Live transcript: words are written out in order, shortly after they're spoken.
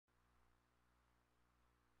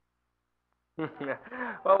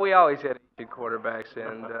Well, we always had ancient quarterbacks,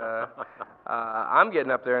 and I'm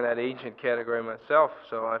getting up there in that ancient category myself.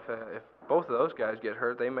 So if both of those guys get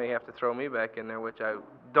hurt, they may have to throw me back in there, which I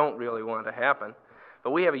don't really want to happen.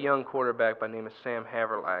 But we have a young quarterback by the name of Sam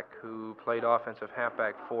Haverlack who played offensive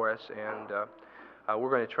halfback for us, and we're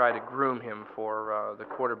going to try to groom him for the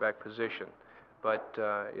quarterback position. But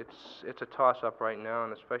it's a toss-up right now,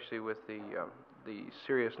 and especially with the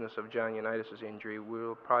seriousness of John Unitas' injury,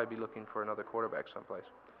 we'll probably be looking for another quarterback someplace.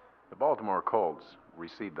 The Baltimore Colts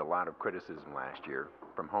received a lot of criticism last year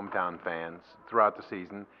from hometown fans throughout the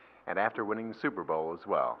season and after winning the Super Bowl as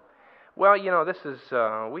well. Well, this is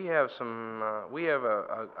we have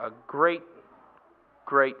a great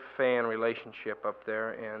fan relationship up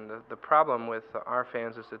there, and the problem with our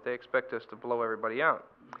fans is that they expect us to blow everybody out,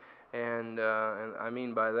 and I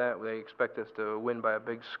mean by that they expect us to win by a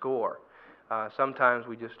big score. Sometimes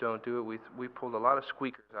we just don't do it. We pulled a lot of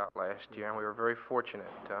squeakers out last year, and we were very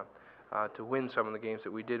fortunate to win some of the games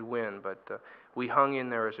that we did win. But we hung in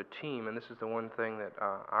there as a team, and this is the one thing that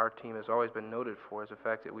our team has always been noted for, is the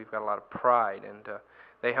fact that we've got a lot of pride. And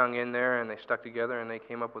they hung in there, and they stuck together, and they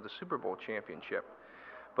came up with a Super Bowl championship.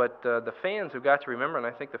 But the fans have got to remember, and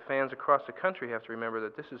I think the fans across the country have to remember,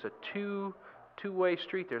 that this is a two-way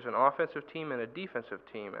street. There's an offensive team and a defensive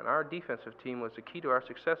team, and our defensive team was the key to our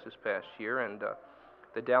success this past year, and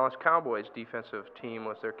the Dallas Cowboys defensive team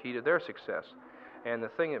was their key to their success. And the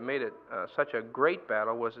thing that made it such a great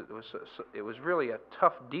battle was it was really a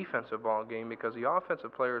tough defensive ball game because the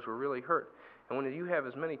offensive players were really hurt. And when you have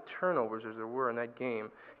as many turnovers as there were in that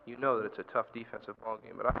game, you know that it's a tough defensive ball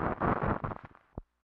game. But